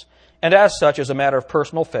evidence, and as such is a matter of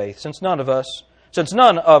personal faith, since none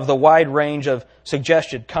of the wide range of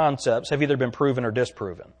suggested concepts have either been proven or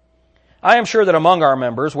disproven. I am sure that among our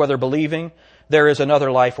members, whether believing there is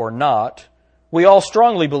another life or not, we all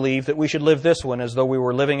strongly believe that we should live this one as though we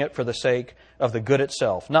were living it for the sake of the good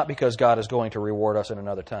itself, not because God is going to reward us in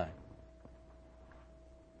another time.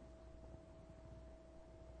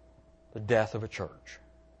 The death of a church.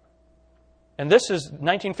 And this is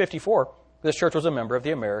 1954. This church was a member of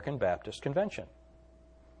the American Baptist Convention.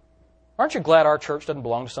 Aren't you glad our church doesn't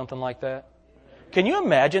belong to something like that? Can you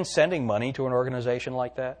imagine sending money to an organization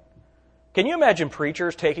like that? Can you imagine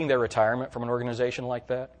preachers taking their retirement from an organization like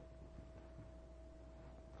that?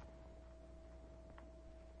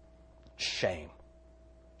 Shame.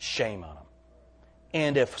 Shame on them.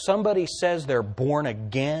 And if somebody says they're born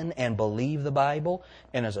again and believe the Bible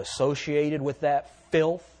and is associated with that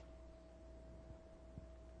filth,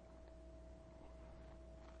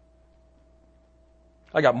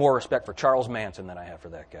 I got more respect for Charles Manson than I have for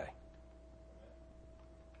that guy.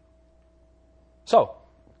 So,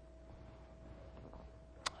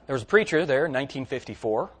 there was a preacher there in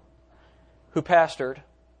 1954 who pastored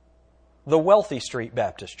the Wealthy Street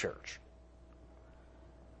Baptist Church.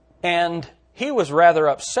 And he was rather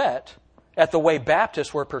upset at the way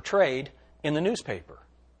Baptists were portrayed in the newspaper.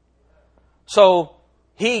 So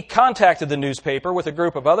he contacted the newspaper with a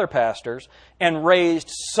group of other pastors and raised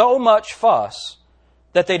so much fuss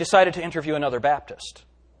that they decided to interview another Baptist.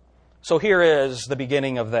 So here is the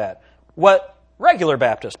beginning of that. What regular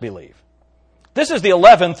Baptists believe. This is the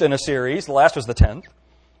 11th in a series. The last was the 10th.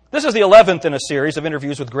 This is the 11th in a series of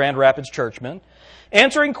interviews with Grand Rapids churchmen,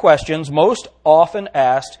 answering questions most often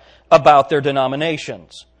asked about their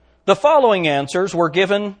denominations. The following answers were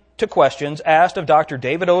given to questions asked of Dr.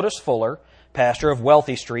 David Otis Fuller, pastor of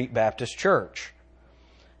Wealthy Street Baptist Church.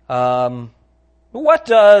 What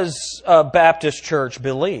does a Baptist church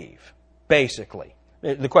believe, basically?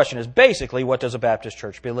 The question is, basically, what does a Baptist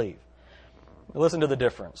church believe? Listen to the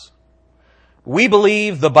difference. We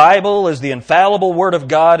believe the Bible is the infallible Word of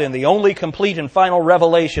God and the only complete and final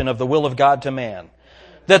revelation of the will of God to man.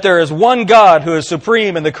 That there is one God who is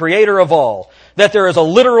supreme and the creator of all. That there is a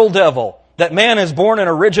literal devil. That man is born in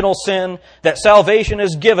original sin. That salvation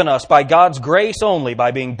is given us by God's grace only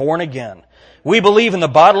by being born again. We believe in the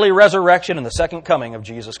bodily resurrection and the second coming of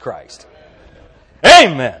Jesus Christ.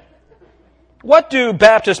 Amen. What do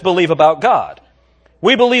Baptists believe about God?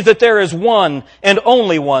 We believe that there is one and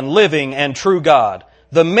only one living and true God,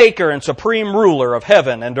 the maker and supreme ruler of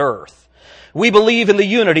heaven and earth. We believe in the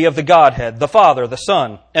unity of the Godhead, the Father, the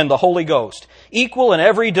Son, and the Holy Ghost, equal in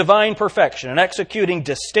every divine perfection and executing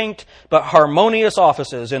distinct but harmonious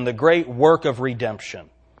offices in the great work of redemption.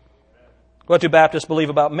 What do Baptists believe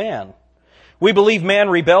about man? We believe man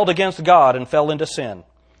rebelled against God and fell into sin.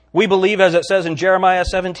 We believe, as it says in Jeremiah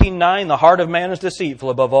 17:9, the heart of man is deceitful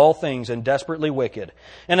above all things and desperately wicked.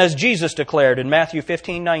 And as Jesus declared in Matthew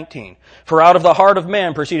 15:19, for out of the heart of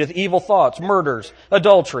man proceedeth evil thoughts, murders,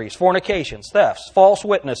 adulteries, fornications, thefts, false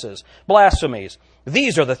witnesses, blasphemies.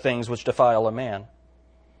 These are the things which defile a man.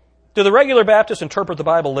 Do the regular Baptists interpret the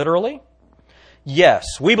Bible literally? Yes.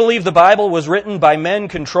 We believe the Bible was written by men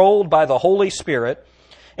controlled by the Holy Spirit,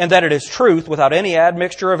 and that it is truth without any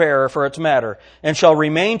admixture of error for its matter, and shall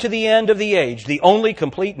remain to the end of the age the only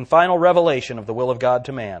complete and final revelation of the will of God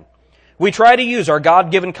to man. We try to use our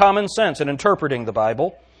God-given common sense in interpreting the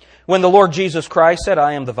Bible. When the Lord Jesus Christ said,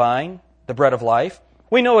 I am the vine, the bread of life,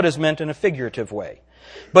 we know it is meant in a figurative way.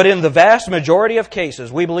 But in the vast majority of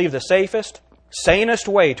cases, we believe the safest, sanest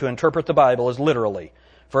way to interpret the Bible is literally.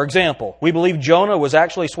 For example, we believe Jonah was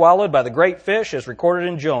actually swallowed by the great fish as recorded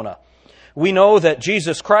in Jonah. We know that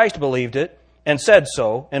Jesus Christ believed it and said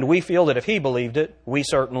so, and we feel that if He believed it, we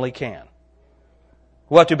certainly can.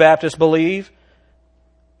 What do Baptists believe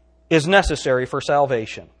is necessary for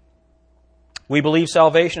salvation? We believe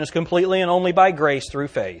salvation is completely and only by grace through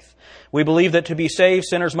faith. We believe that to be saved,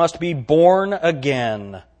 sinners must be born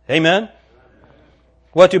again. Amen?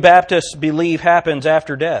 What do Baptists believe happens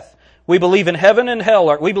after death? We believe in heaven and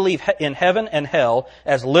hell. We believe in heaven and hell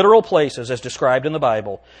as literal places as described in the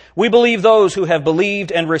Bible. We believe those who have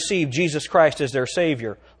believed and received Jesus Christ as their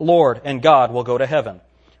Savior, Lord, and God will go to heaven.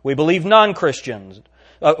 We believe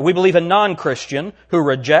we believe a non-Christian who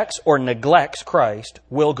rejects or neglects Christ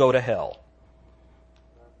will go to hell.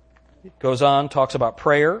 It goes on, talks about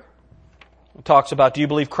prayer. It talks about, do you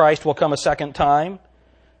believe Christ will come a second time?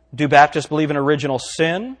 Do Baptists believe in original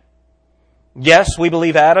sin? Yes, we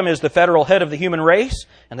believe Adam is the federal head of the human race,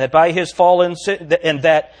 and that by his fall in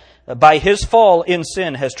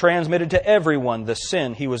sin has transmitted to everyone the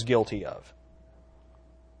sin he was guilty of.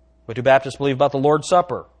 What do Baptists believe about the Lord's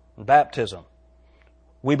Supper and baptism?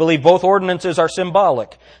 We believe both ordinances are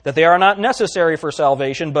symbolic, that they are not necessary for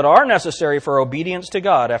salvation, but are necessary for obedience to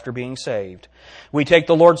God after being saved. We take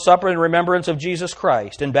the Lord's Supper in remembrance of Jesus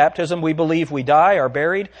Christ. In baptism, we believe we die, are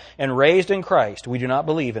buried, and raised in Christ. We do not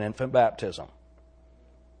believe in infant baptism.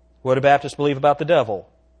 What do Baptists believe about the devil?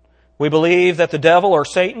 We believe that the devil, or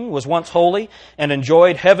Satan, was once holy and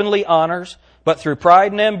enjoyed heavenly honors, but through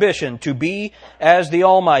pride and ambition to be as the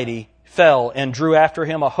Almighty, fell and drew after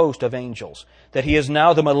him a host of angels. That he is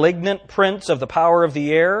now the malignant prince of the power of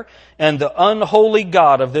the air and the unholy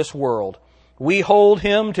god of this world. We hold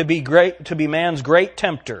him to be man's great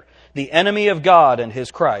tempter, the enemy of God and his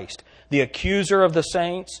Christ, the accuser of the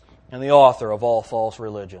saints, and the author of all false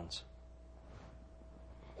religions.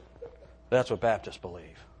 That's what Baptists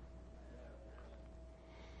believe.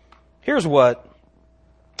 Here's what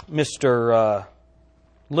Mr.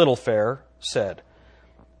 Littlefair said.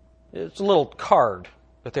 It's a little card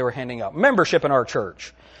that they were handing out. Membership in our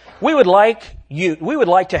church. We would like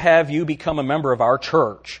to have you become a member of our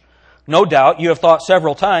church. No doubt you have thought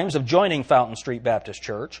several times of joining Fountain Street Baptist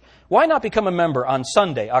Church. Why not become a member on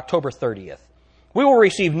Sunday, October 30th? We will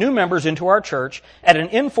receive new members into our church at an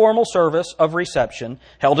informal service of reception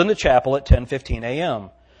held in the chapel at 10:15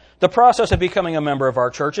 a.m. The process of becoming a member of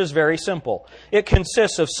our church is very simple. It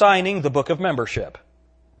consists of signing the book of membership.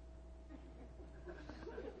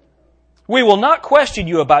 We will not question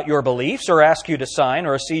you about your beliefs or ask you to sign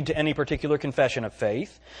or accede to any particular confession of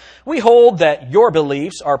faith. We hold that your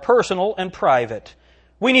beliefs are personal and private.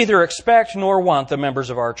 We neither expect nor want the members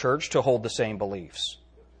of our church to hold the same beliefs.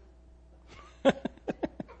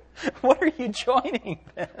 What are you joining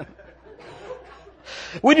then?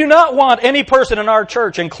 We do not want any person in our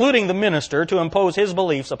church, including the minister, to impose his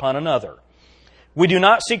beliefs upon another. We do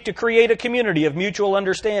not seek to create a community of mutual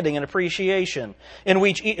understanding and appreciation in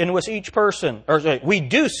which each person, we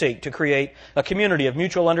do seek to create a community of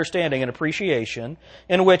mutual understanding and appreciation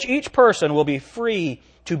in which each person will be free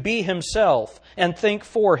to be himself and think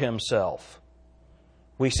for himself.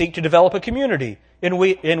 We seek to develop a community in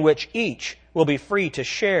which each will be free to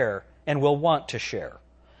share and will want to share.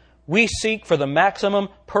 We seek for the maximum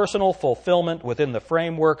personal fulfillment within the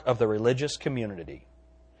framework of the religious community.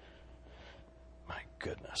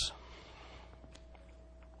 Goodness.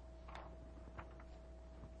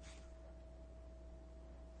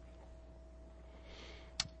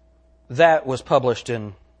 That was published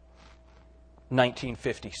in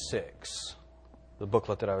 1956, the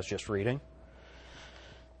booklet that I was just reading.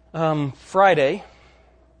 Friday,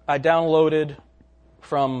 I downloaded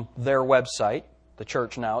from their website, the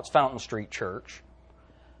church now, it's Fountain Street Church,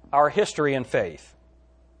 Our History and Faith.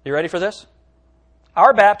 You ready for this?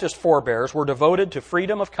 Our Baptist forebears were devoted to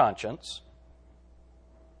freedom of conscience.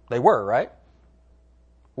 They were, right?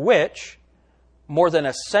 Which, more than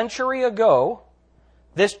a century ago,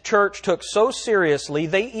 this church took so seriously,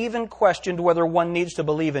 they even questioned whether one needs to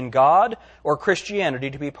believe in God or Christianity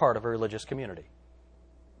to be part of a religious community.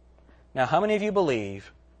 Now, how many of you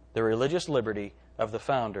believe the religious liberty of the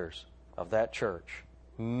founders of that church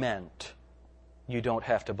meant you don't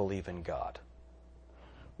have to believe in God?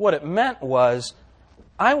 What it meant was,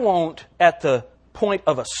 I won't, at the point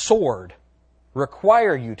of a sword,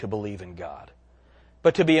 require you to believe in God.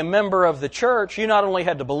 But to be a member of the church, you not only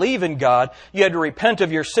had to believe in God, you had to repent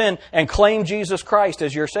of your sin and claim Jesus Christ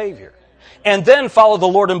as your Savior. And then follow the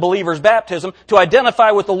Lord and believer's baptism to identify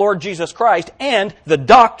with the Lord Jesus Christ and the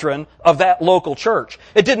doctrine of that local church.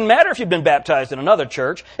 It didn't matter if you'd been baptized in another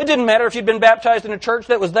church. It didn't matter if you'd been baptized in a church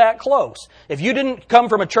that was that close. If you didn't come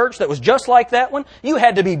from a church that was just like that one, you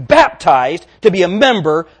had to be baptized to be a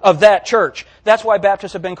member of that church. That's why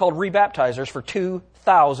Baptists have been called rebaptizers for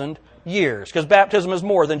 2,000 years, because baptism is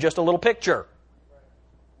more than just a little picture.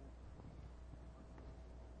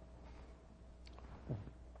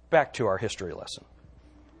 Back to our history lesson.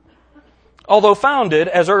 Although founded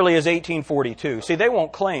as early as 1842, see, they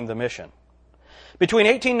won't claim the mission. Between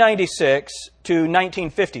 1896 to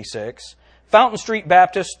 1956, Fountain Street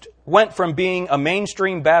Baptist went from being a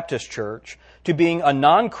mainstream Baptist church to being a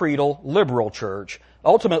non-creedal liberal church,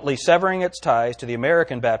 ultimately severing its ties to the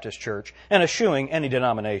American Baptist Church and eschewing any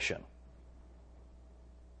denomination.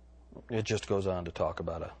 It just goes on to talk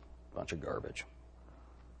about a bunch of garbage.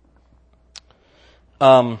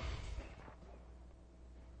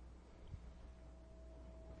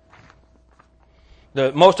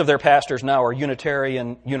 Most of their pastors now are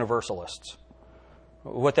Unitarian Universalists.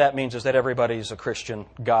 What that means is that everybody's a Christian,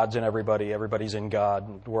 God's in everybody, everybody's in God,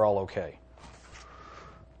 and we're all okay.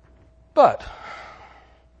 But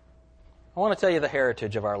I want to tell you the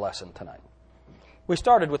heritage of our lesson tonight. We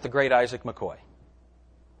started with the great Isaac McCoy.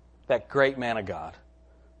 that great man of God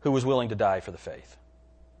who was willing to die for the faith.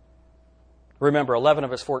 Remember, 11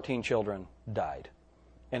 of his 14 children died.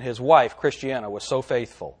 And his wife, Christiana, was so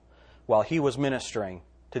faithful while he was ministering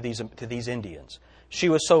to these Indians. She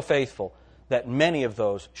was so faithful that many of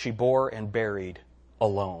those she bore and buried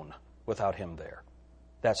alone without him there.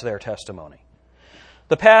 That's their testimony.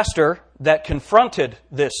 The pastor that confronted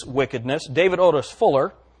this wickedness, David Otis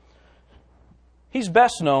Fuller, he's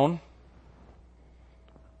best known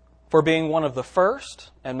for being one of the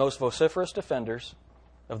first and most vociferous defenders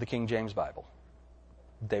of the King James Bible.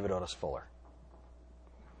 David Otis Fuller.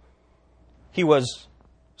 He was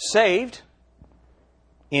saved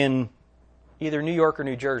in either New York or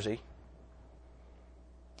New Jersey,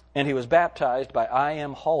 and he was baptized by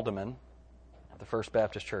I.M. Haldeman at the First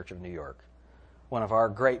Baptist Church of New York, one of our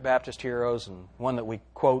great Baptist heroes and one that we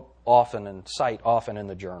quote often and cite often in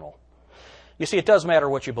the journal. You see, it does matter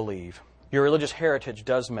what you believe. Your religious heritage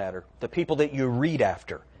does matter. The people that you read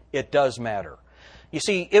after, it does matter. You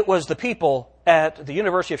see, it was the people at the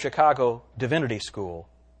University of Chicago Divinity School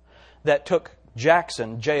that took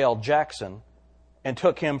Jackson, J.L. Jackson, and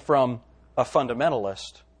took him from a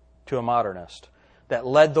fundamentalist to a modernist, that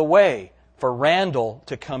led the way for Randall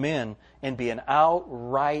to come in and be an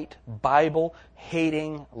outright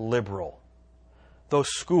Bible-hating liberal. Those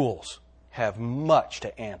schools have much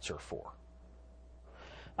to answer for.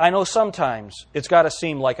 I know sometimes it's got to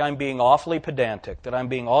seem like I'm being awfully pedantic, that I'm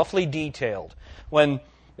being awfully detailed, when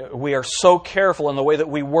we are so careful in the way that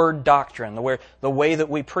we word doctrine, the way that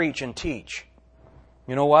we preach and teach.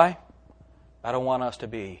 You know why? I don't want us to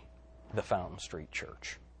be the Fountain Street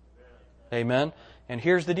Church. Amen? And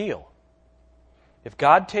here's the deal. If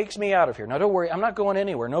God takes me out of here, now don't worry, I'm not going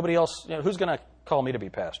anywhere. Nobody else, who's going to call me to be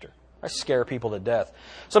pastor? I scare people to death.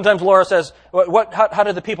 Sometimes Laura says, how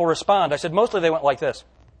did the people respond? I said, mostly they went like this.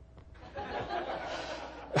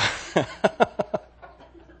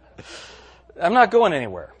 I'm not going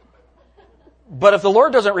anywhere. But if the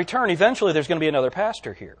Lord doesn't return, eventually there's going to be another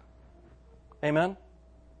pastor here. Amen?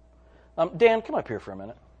 Dan, come up here for a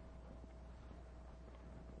minute.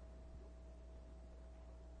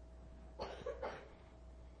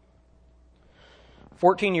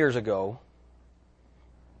 "14 years ago,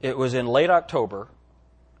 it was in late October,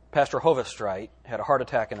 Pastor Hovestrite had a heart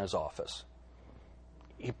attack in his office.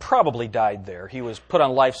 He probably died there. He was put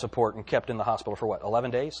on life support and kept in the hospital for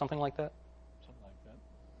 11 days? Something like that? Something like that.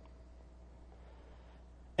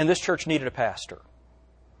 And this church needed a pastor.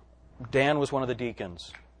 Dan was one of the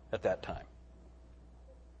deacons at that time.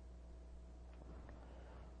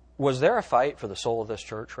 Was there a fight for the soul of this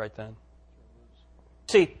church right then?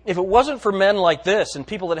 See, if it wasn't for men like this and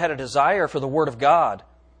people that had a desire for the Word of God,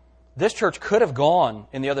 this church could have gone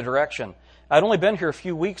in the other direction. I'd only been here a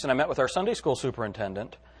few weeks, and I met with our Sunday school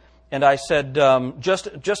superintendent, and I said, I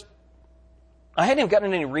hadn't even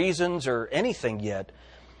gotten any reasons or anything yet,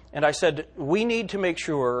 and I said, we need to make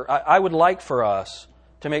sure, I would like for us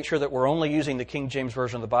to make sure that we're only using the King James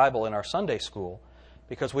Version of the Bible in our Sunday school,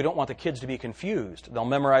 because we don't want the kids to be confused. They'll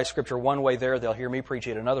memorize Scripture one way there, they'll hear me preach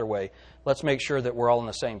it another way. Let's make sure that we're all on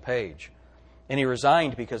the same page. And he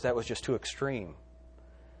resigned because that was just too extreme.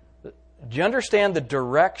 Do you understand the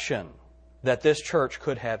direction that this church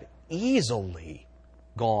could have easily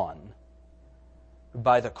gone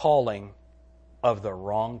by the calling of the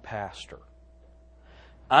wrong pastor?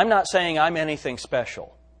 I'm not saying I'm anything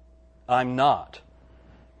special. I'm not.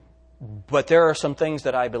 But there are some things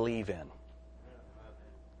that I believe in.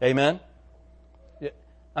 Amen?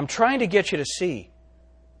 I'm trying to get you to see.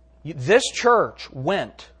 This church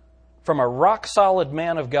went from a rock-solid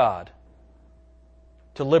man of God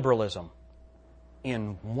to liberalism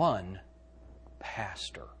in one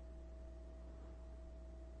pastor.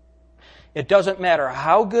 It doesn't matter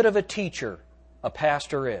how good of a teacher a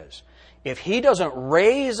pastor is. If he doesn't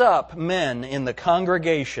raise up men in the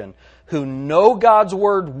congregation who know God's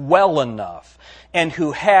Word well enough and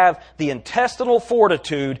who have the intestinal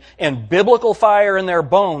fortitude and biblical fire in their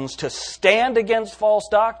bones to stand against false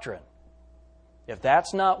doctrine, if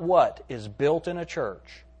that's not what is built in a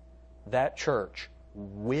church, that church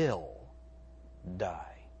will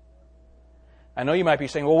die. I know you might be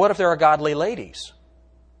saying, well, what if there are godly ladies?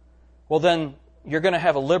 Well, then you're going to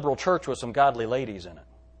have a liberal church with some godly ladies in it.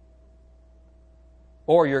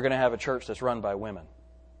 Or you're going to have a church that's run by women.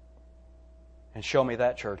 And show me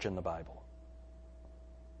that church in the Bible.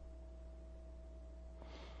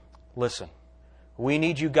 Listen, we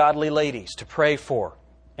need you godly ladies to pray for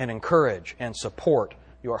and encourage and support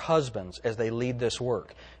your husbands as they lead this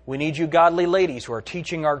work. We need you godly ladies who are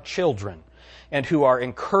teaching our children. and who are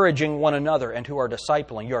encouraging one another and who are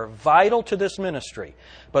discipling. You're vital to this ministry.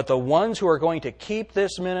 But the ones who are going to keep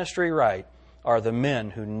this ministry right are the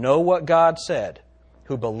men who know what God said,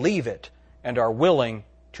 who believe it, and are willing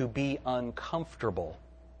to be uncomfortable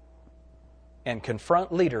and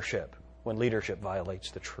confront leadership when leadership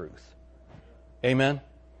violates the truth. Amen?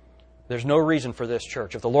 There's no reason for this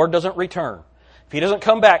church. If the Lord doesn't return, if He doesn't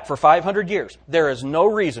come back for 500 years, there is no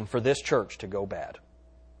reason for this church to go bad.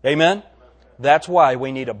 Amen? That's why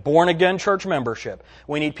we need a born-again church membership.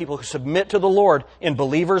 We need people who submit to the Lord in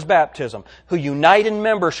believers' baptism, who unite in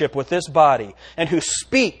membership with this body, and who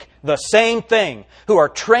speak the same thing, who are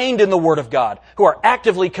trained in the Word of God, who are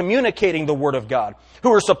actively communicating the Word of God,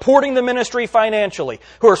 who are supporting the ministry financially,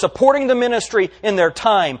 who are supporting the ministry in their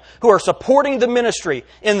time, who are supporting the ministry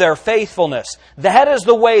in their faithfulness. That is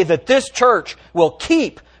the way that this church will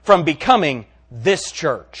keep from becoming this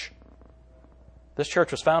church. This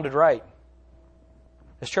church was founded right.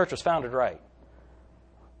 This church was founded right.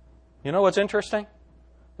 You know what's interesting?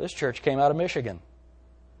 This church came out of Michigan.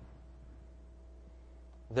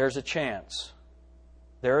 There's a chance.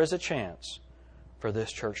 There is a chance for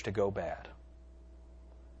this church to go bad.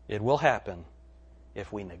 It will happen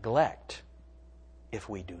if we neglect, if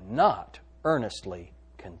we do not earnestly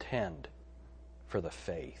contend for the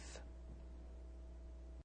faith.